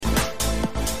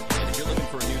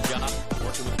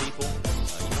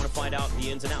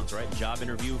ins and outs, right? Job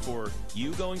interview for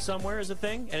you going somewhere is a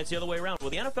thing, and it's the other way around. Well,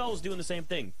 the NFL is doing the same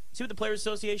thing. See what the Players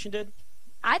Association did?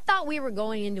 I thought we were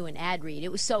going into an ad read.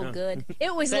 It was so good.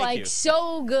 It was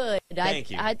so good.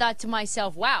 Thank you. I thought to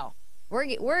myself, wow,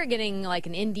 we're getting like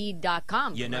an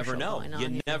Indeed.com. You never know.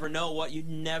 You never know what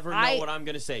I'm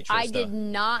going to say, Trista. I did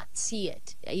not see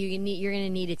it. You're going to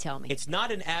need to tell me. It's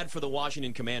not an ad for the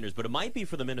Washington Commanders, but it might be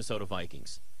for the Minnesota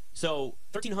Vikings. So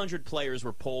 1,300 players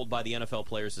were polled by the NFL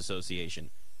Players Association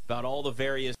about all the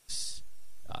various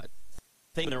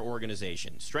things in their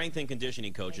organization. Strength and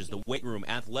conditioning coaches, the weight room,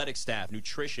 athletic staff,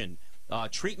 nutrition,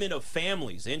 treatment of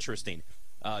families, interesting.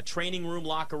 Training room,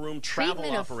 locker room, travel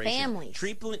operations.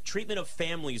 Treatment of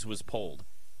families was polled.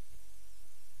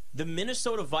 The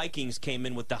Minnesota Vikings came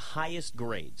in with the highest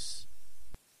grades.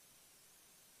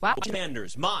 Wow.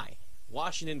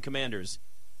 Washington Commanders,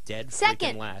 dead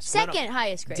freaking last. Second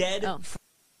highest grade. Dead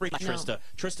freaking Trista.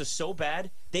 Trista so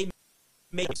bad, they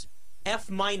made F-.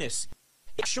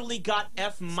 Actually got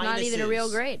F-. It's not even a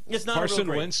real grade. It's not Carson a real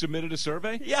grade. Wentz submitted a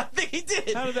survey? Yeah, I think he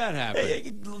did. How did that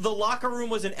happen? The locker room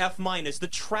was an F-. The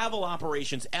travel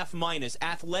operations, F-.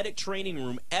 Athletic training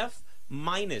room, F-.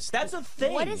 That's a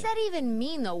thing. What does that even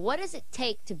mean, though? What does it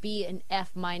take to be an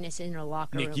F- in a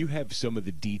locker room? Nick, you have some of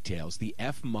the details. The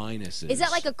F-. Is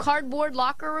that like a cardboard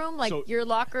locker room? Like your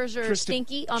lockers are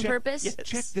stinky on purpose? Yes.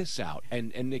 Check this out.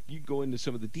 And Nick, you go into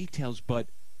some of the details, but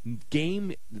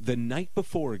the night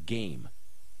before a game,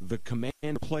 the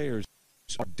Commander players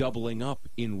are doubling up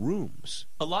in rooms.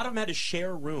 A lot of them had to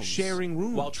share rooms. Sharing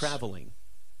rooms. While traveling.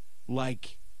 That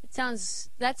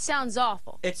sounds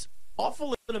awful. It's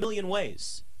awful in a million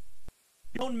ways.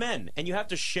 You're grown men, and you have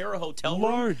to share a hotel room.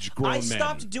 Large grown men. I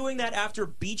stopped doing that after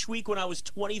Beach Week when I was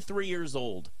 23 years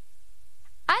old.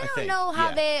 I don't know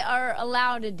how they are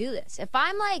allowed to do this. If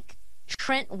I'm like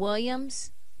Trent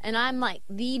Williams, and I'm like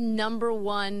the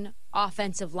 #1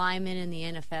 offensive lineman in the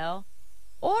NFL,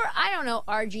 or, I don't know,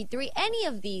 RG3, any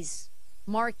of these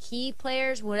marquee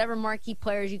players, whatever marquee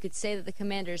players you could say that the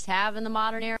Commanders have in the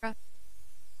modern era,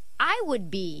 I would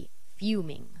be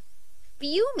fuming.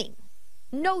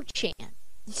 No chance.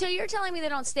 So you're telling me they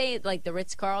don't stay at, like, the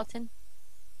Ritz-Carlton?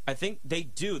 I think they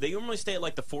do. They normally stay at,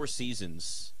 like, the Four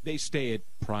Seasons. They stay at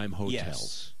prime hotels.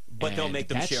 Yes, but they'll make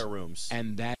them share rooms.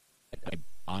 And that, I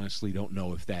honestly don't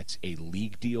know if that's a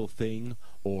league deal thing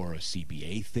or a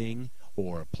CBA thing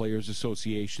or a Players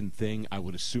Association thing. I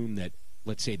would assume that,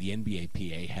 let's say, the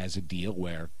NBAPA has a deal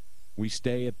where we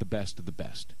stay at the best of the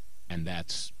best, and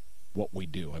that's what we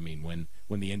do. I mean, when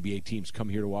the NBA teams come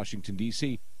here to Washington,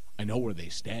 D.C., I know where they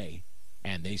stay,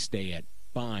 and they stay at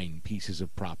fine pieces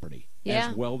of property. Yeah.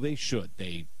 As well they should.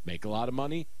 They make a lot of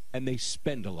money, and they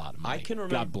spend a lot of money.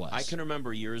 God bless. I can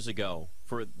remember years ago,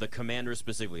 for the Commanders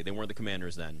specifically, they weren't the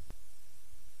Commanders then,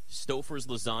 Stouffer's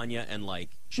lasagna and,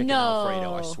 like, chicken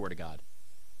Alfredo, I swear to God.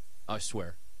 I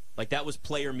swear. Like, that was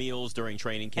player meals during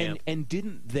training camp. And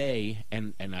didn't they,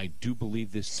 and I do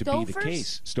believe this to be the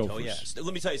case, Stouffer's. Oh, yeah.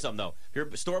 Let me tell you something, though. If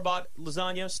you're store-bought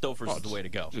lasagna, Stouffer's is the way to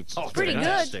go. It's pretty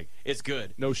fantastic. good. It's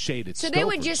good. No shade at So Stouffer's. they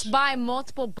would just buy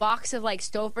multiple boxes of, like,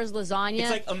 Stouffer's lasagna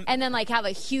It's like, and then, like, have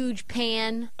a huge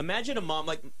pan. Imagine a mom,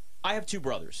 like, I have 2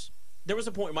 brothers. There was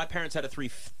a point where my parents had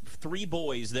three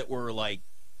boys that were, like,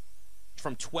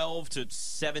 from 12 to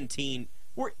 17.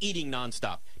 We're eating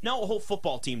nonstop. Now a whole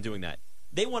football team doing that.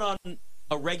 They went on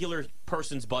a regular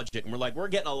person's budget, and we're like, we're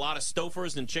getting a lot of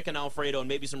Stouffer's and chicken Alfredo and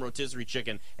maybe some rotisserie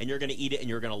chicken, and you're going to eat it and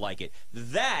you're going to like it.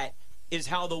 That is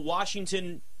how the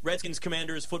Washington Redskins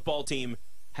Commanders football team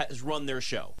has run their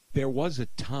show. There was a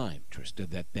time, Trista,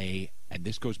 that they, and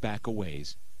this goes back a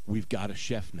ways, we've got a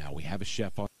chef now. We have a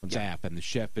chef on staff, and the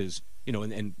chef is,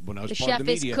 and when I was part of the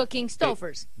media, the chef is cooking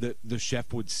Stouffer's. The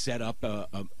chef would set up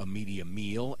a media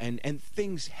meal, and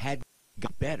things had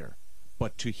got better.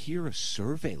 But to hear a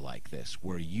survey like this,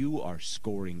 where you are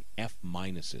scoring F-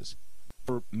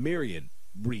 for myriad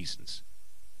reasons,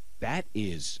 that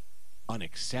is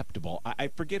unacceptable. I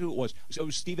forget who it was. So it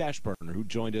was Steve Ashburner who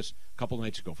joined us a couple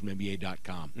nights ago from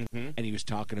NBA.com, and he was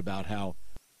talking about how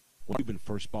when Cuban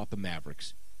first bought the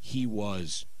Mavericks, he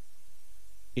was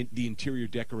the interior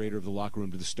decorator of the locker room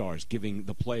to the stars, giving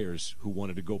the players who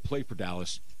wanted to go play for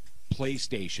Dallas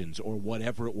PlayStations or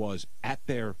whatever it was at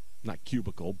their, not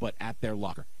cubicle, but at their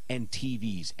locker, and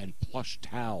TVs and plush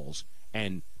towels.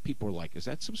 And people were like, is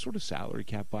that some sort of salary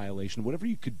cap violation? Whatever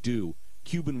you could do,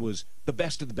 Cuban was the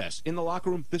best of the best. In the locker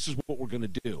room, this is what we're going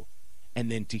to do.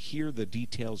 And then to hear the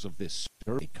details of this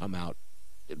survey come out,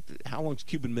 how long's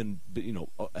Cuban been,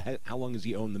 how long has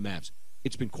he owned the Mavs?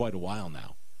 It's been quite a while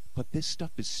now. But this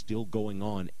stuff is still going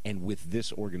on, and with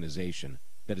this organization,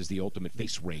 that is the ultimate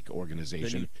face rake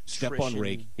organization. Step on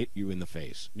rake, hit you in the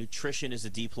face. Nutrition is a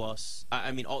D+.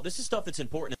 I mean, this is stuff that's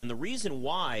important. And the reason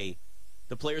why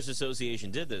the Players Association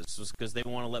did this was because they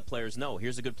want to let players know,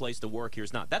 here's a good place to work,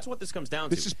 here's not. That's what this comes down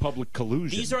to. This is public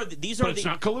collusion. It's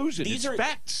not collusion. It's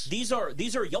facts. These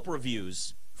are Yelp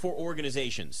reviews for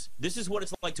organizations. This is what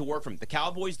it's like to work from. The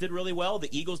Cowboys did really well, the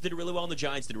Eagles did really well, and the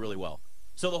Giants did really well.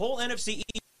 So the whole NFC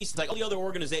East, like all the other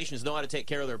organizations, know how to take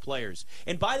care of their players.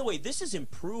 And by the way, this is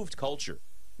improved culture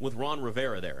with Ron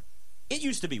Rivera there. It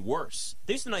used to be worse.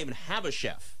 They used to not even have a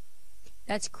chef.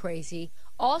 That's crazy.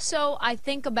 Also, I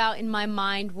think about in my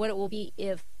mind what it will be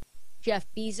if Jeff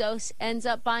Bezos ends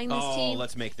up buying this team.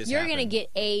 Let's make this You're happen. going to get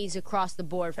A's across the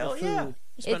board for food. Yeah.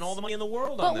 Spend all the money in the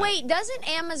world on that. But wait, doesn't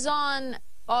Amazon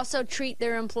also treat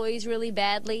their employees really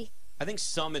badly? I think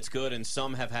some it's good and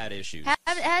some have had issues.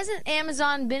 Hasn't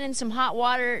Amazon been in some hot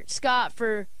water, Scott,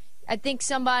 for I think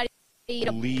somebody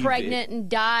pregnant and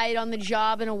died on the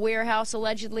job in a warehouse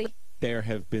allegedly? There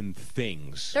have been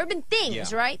things. There have been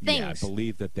things, right? Things. Yeah, I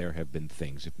believe that there have been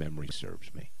things, if memory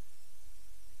serves me.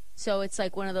 So it's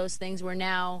like one of those things where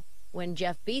now, when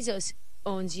Jeff Bezos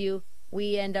owns you,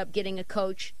 we end up getting a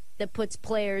coach that puts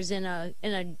players in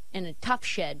a tough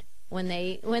shed when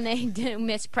they do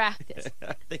miss practice.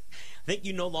 I think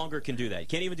you no longer can do that. You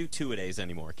can't even do two-a-days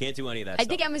anymore. Can't do any of that stuff. I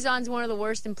think Amazon's one of the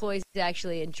worst employees,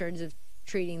 actually, in terms of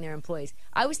treating their employees.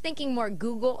 I was thinking more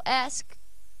Google-esque,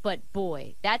 but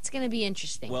boy, that's going to be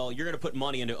interesting. Well, you're going to put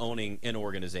money into owning an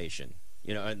organization,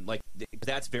 and like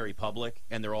that's very public,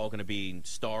 and they're all going to be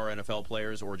star NFL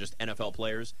players or just NFL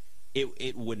players.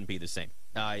 It wouldn't be the same.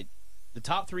 The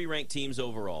top 3 ranked teams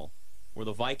overall were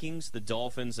the Vikings, the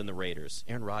Dolphins, and the Raiders.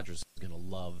 Aaron Rodgers is going to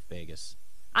love Vegas.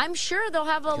 I'm sure they'll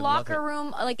have a locker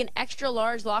room, like an extra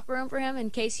large locker room for him in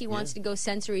case he wants to go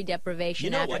sensory deprivation.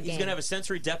 You know after what? He's game. going to have a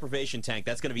sensory deprivation tank.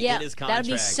 That's going to be in his contract.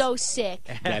 That'd be so sick.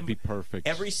 That'd be perfect.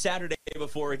 Every Saturday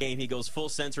before a game, he goes full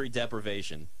sensory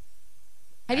deprivation.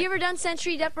 Have you ever done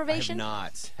sensory deprivation? I have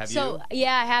not. Have you?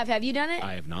 Yeah, I have. Have you done it?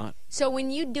 I have not. So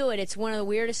when you do it, it's one of the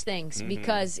weirdest things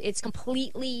because it's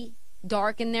completely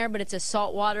dark in there, but it's a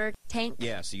saltwater tank.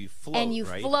 Yeah, so you float, and you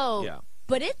right? float, yeah.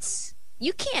 But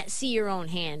you can't see your own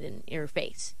hand in your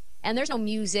face. And there's no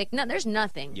music. There's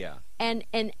nothing. Yeah. And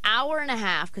an hour and a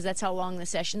half, because that's how long the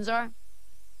sessions are,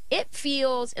 it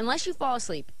feels, unless you fall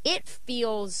asleep, it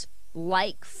feels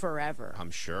like forever.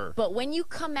 I'm sure. But when you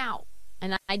come out,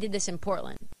 and I did this in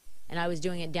Portland, and I was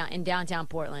doing it in downtown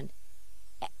Portland,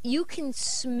 you can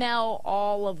smell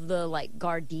all of the,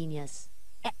 gardenias.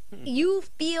 You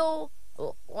feel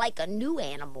like a new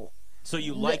animal. So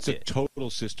you liked it. It's a total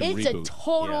system reboot. It's a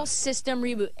total system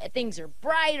reboot. Things are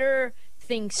brighter.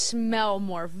 Things smell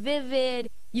more vivid.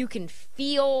 You can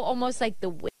feel almost like the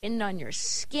wind on your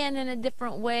skin in a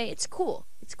different way. It's cool.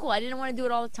 It's cool. I didn't want to do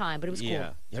it all the time, but it was cool.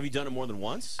 Yeah. Have you done it more than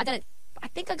once? I done it. I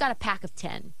think I got a pack of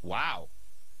 10. Wow.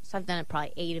 So I've done it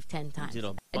probably 8 of 10 times. You did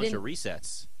a bunch of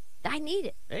resets. I need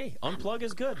it. Hey, unplug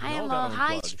is good. I am a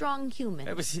high-strung human.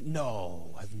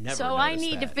 No, I've never. So I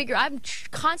need to figure. I'm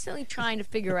constantly trying to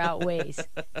figure out ways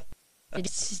to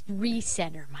just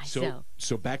recenter myself.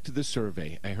 So back to the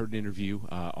survey. I heard an interview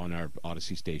on our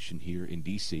Odyssey station here in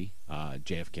D.C.,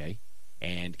 JFK,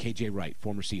 and KJ Wright,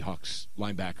 former Seahawks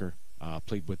linebacker,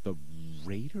 played with the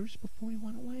Raiders before he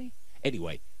went away.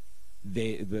 Anyway.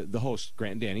 The host,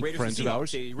 Grant and Danny, Raiders friends of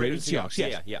ours, Raiders and Seahawks,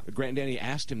 yes. Yeah. Grant and Danny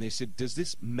asked him, they said, does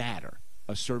this matter,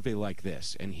 a survey like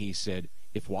this? And he said,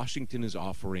 if Washington is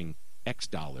offering X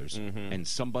dollars and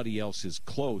somebody else is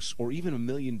close or even $1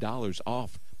 million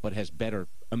off but has better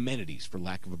amenities, for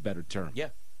lack of a better term. Yeah.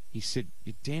 He said,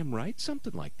 you're damn right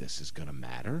something like this is going to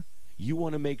matter. You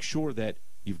want to make sure that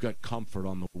you've got comfort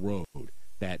on the road,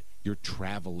 that you're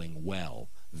traveling well,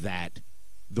 that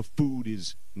the food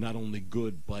is not only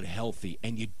good but healthy,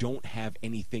 and you don't have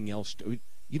anything else to.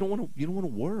 You don't want to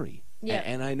worry. Yeah.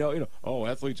 And I know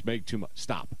athletes make too much.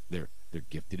 Stop. They're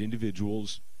gifted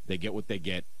individuals. They get what they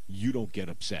get. You don't get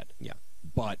upset. Yeah.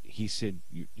 But he said,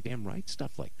 "You're damn right.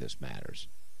 Stuff like this matters."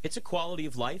 It's a quality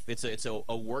of life. It's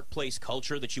a workplace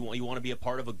culture that you want to be a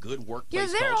part of, a good workplace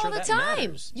culture. You're there all the time.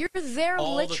 Matters. You're there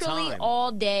all literally the time.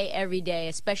 all day, every day,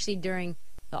 especially during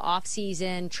the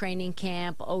off-season, training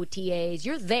camp, OTAs.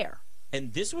 You're there.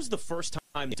 And this was the first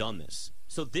time they've done this.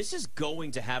 So this is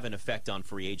going to have an effect on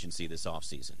free agency this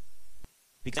offseason.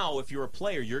 Because now, if you're a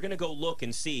player, you're going to go look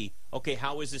and see, okay,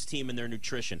 how is this team in their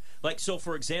nutrition? So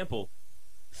for example,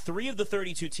 3 of the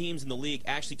 32 teams in the league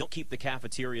actually don't keep the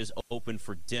cafeterias open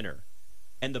for dinner.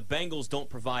 And the Bengals don't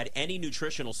provide any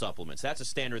nutritional supplements. That's a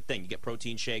standard thing. You get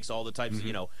protein shakes, all the types of,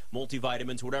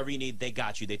 multivitamins, whatever you need, they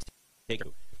got you. They take it.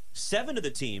 7 of the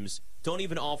teams don't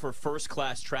even offer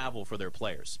first-class travel for their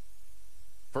players.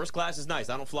 First class is nice.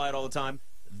 I don't fly it all the time.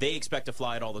 They expect to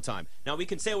fly it all the time. Now, we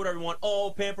can say whatever we want.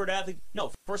 Oh, pampered athlete.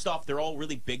 No, first off, they're all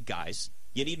really big guys.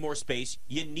 You need more space.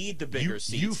 You need the bigger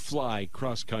seats. You fly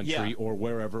cross-country or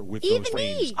wherever with Even those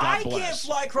me. planes. I can't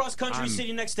fly cross-country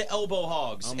sitting next to elbow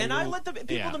hogs. And I let the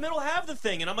people in the middle have the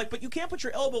thing. And I'm like, but you can't put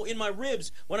your elbow in my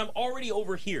ribs when I'm already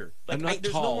over here. Like, I'm not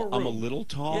there's tall. no more room. I'm a little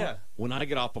tall. Yeah. When I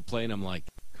get off a plane, I'm like,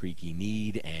 creaky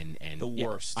kneed and the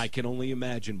worst. I can only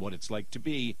imagine what it's like to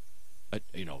be,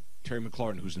 Terry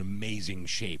McLaurin, who's in amazing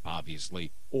shape,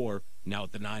 obviously, or now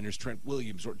at the Niners, Trent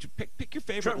Williams, or pick your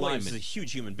favorite Trent Williams lineman. is a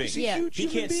huge human being. He's a huge he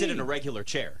human can't sit being. in a regular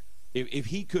chair. If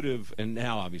he could have, and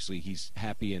now obviously he's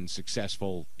happy and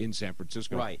successful in San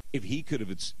Francisco. Right. If he could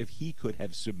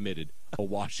have submitted a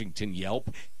Washington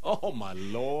Yelp, oh my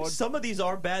Lord! Some of these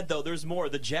are bad though. There's more.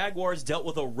 The Jaguars dealt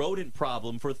with a rodent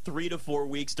problem for 3 to 4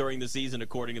 weeks during the season,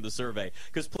 according to the survey,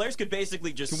 because players could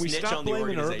basically just Can we snitch stop on the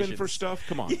blaming organization. Urban for stuff?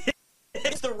 Come on.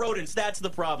 It's the rodents. That's the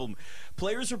problem.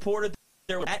 Players reported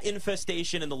there was rat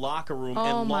infestation in the locker room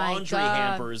and laundry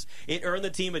hampers. It earned the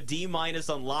team a D-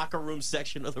 on locker room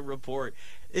section of the report.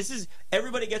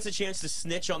 Everybody gets a chance to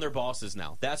snitch on their bosses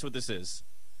now. That's what this is.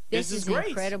 This is great.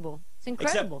 incredible. It's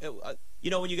incredible.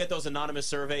 Except, when you get those anonymous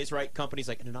surveys, right? Companies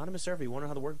like, an anonymous survey, you want to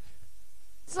know how the word?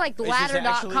 It's like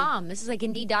ladder.com. This is like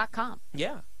Indeed.com.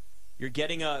 Yeah. You're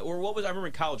getting I remember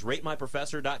in college,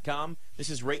 ratemyprofessor.com. This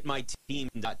is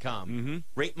ratemyteam.com.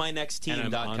 Mm-hmm. Ratemynextteam.com.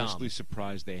 And I'm honestly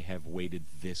surprised they have waited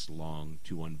this long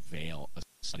to unveil a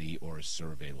study or a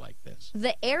survey like this.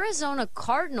 The Arizona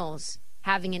Cardinals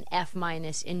having an F-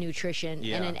 in nutrition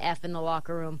and an F in the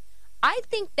locker room. I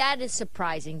think that is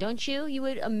surprising, don't you? You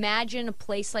would imagine a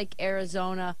place like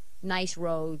Arizona, nice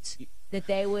roads, that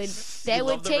they would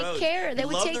take care of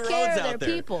their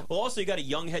people. Well, also you got a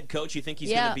young head coach. You think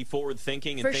he's going to be forward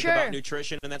thinking and think about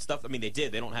nutrition and that stuff? I mean, they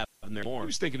did. They don't have them there anymore. He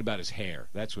was thinking about his hair.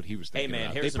 That's what he was thinking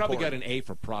about. Hair's they probably important. got an A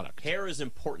for product. Hair is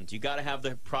important. You got to have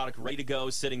the product ready to go,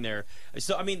 sitting there.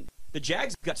 So I mean, the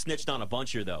Jags got snitched on a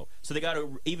bunch here, though. So they got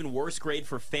an even worse grade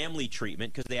for family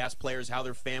treatment because they asked players how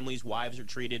their families' wives are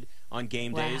treated on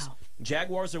game days.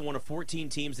 Jaguars are one of 14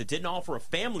 teams that didn't offer a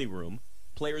family room.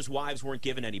 Players' wives weren't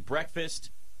given any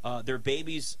breakfast. Their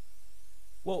babies,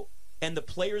 and the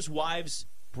players' wives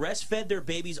breastfed their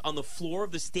babies on the floor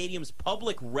of the stadium's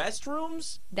public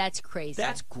restrooms? That's crazy.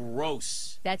 That's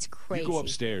gross. That's crazy. You go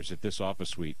upstairs at this office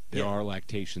suite. There are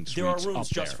lactation suites. There are rooms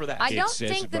up just there. for that. I don't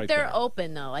think that they're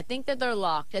open, though. I think that they're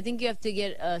locked. I think you have to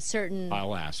get a certain...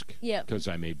 I'll ask. Yeah. Because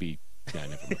I may be... Yeah,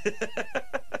 never mind.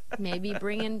 Maybe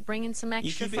bring in some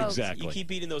extra folks. Exactly. You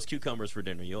keep eating those cucumbers for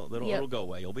dinner. It'll go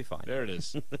away. You'll be fine. There it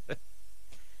is.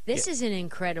 This is an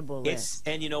incredible list.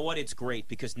 And you know what? It's great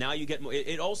because now you get more.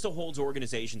 It also holds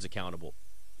organizations accountable.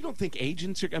 You don't think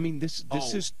agents are? I mean, this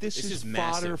is fodder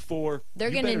massive. for.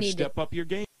 They're going to need step up your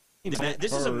game.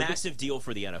 This is a massive deal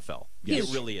for the NFL. Yes.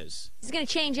 It really is. It's going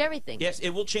to change everything. Yes, it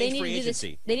will change free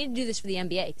agency. They need to do this for the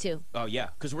NBA, too. Oh, yeah,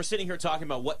 because we're sitting here talking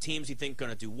about what teams you think are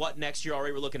going to do what next year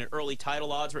already. We're looking at early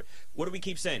title odds. What do we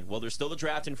keep saying? Well, there's still the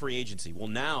draft and free agency. Well,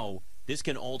 now this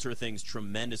can alter things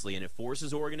tremendously, and it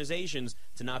forces organizations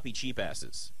to not be cheap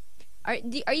asses. Are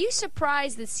you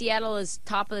surprised that Seattle is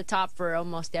top of the top for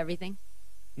almost everything?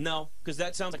 No, because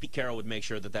that sounds like Pete Carroll would make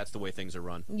sure that that's the way things are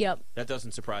run. Yep. That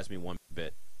doesn't surprise me one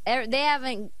bit. They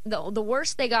haven't. The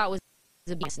worst they got was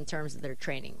a mess in terms of their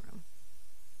training room.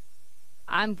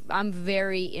 I'm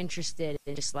very interested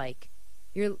in just like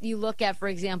you look at, for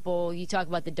example, you talk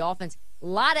about the Dolphins. A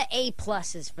lot of A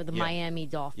pluses for the Miami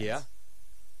Dolphins. Yeah.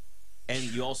 And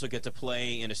you also get to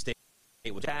play in a state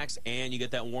with tax, and you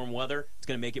get that warm weather. It's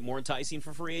going to make it more enticing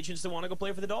for free agents to want to go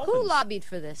play for the Dolphins. Who lobbied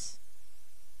for this?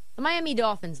 The Miami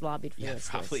Dolphins lobbied for this.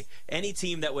 Probably any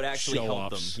team that would actually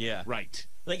help them. Yeah, right.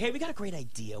 Like, hey, we got a great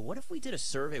idea. What if we did a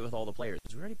survey with all the players?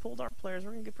 We already pulled our players.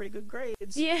 We're going to get pretty good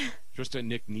grades. Yeah. Just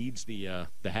Nick needs the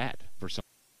hat for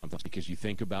something because you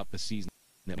think about the season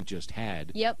that we just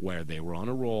had, where they were on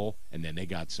a roll, and then they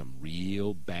got some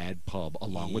real bad pub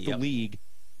along with the league,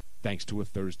 thanks to a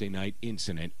Thursday night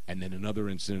incident, and then another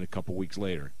incident a couple weeks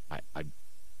later.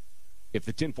 If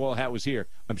the tinfoil hat was here,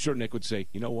 I'm sure Nick would say,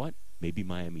 you know what? Maybe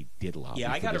Miami did lobby.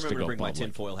 Yeah, I got to remember to bring public. my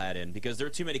tinfoil hat in because there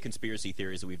are too many conspiracy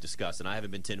theories that we've discussed, and I haven't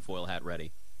been tinfoil hat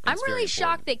ready. I'm really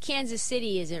shocked that Kansas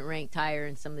City isn't ranked higher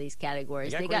in some of these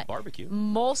categories. They got barbecue.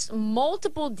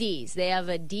 Multiple Ds. They have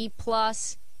a D+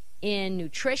 in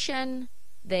nutrition.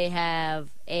 They have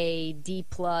a D+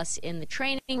 in the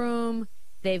training room.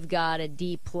 They've got a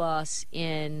D+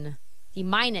 in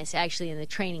D- actually in the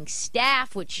training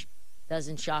staff, which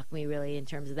doesn't shock me really in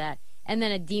terms of that. And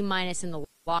then a D- in the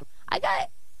locker.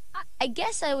 I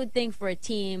guess I would think for a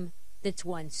team that's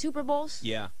won Super Bowls,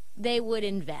 they would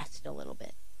invest a little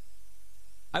bit.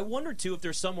 I wonder, too, if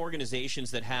there's some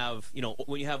organizations that have,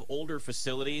 when you have older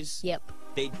facilities,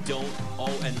 they don't,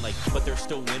 but they're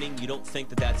still winning. You don't think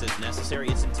that that's as necessary.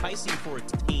 It's enticing for a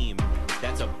team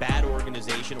that's a bad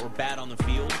organization or bad on the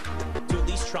field to at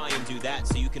least try and do that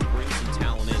so you can bring some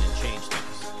talent in and change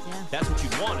things. Yeah. That's what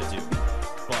you'd want to do,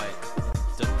 but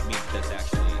it doesn't mean that's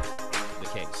actually the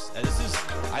case.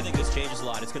 I think this changes a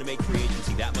lot. It's going to make free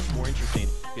agency that much more interesting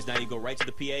because now you go right to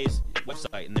the PA's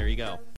website and there you go.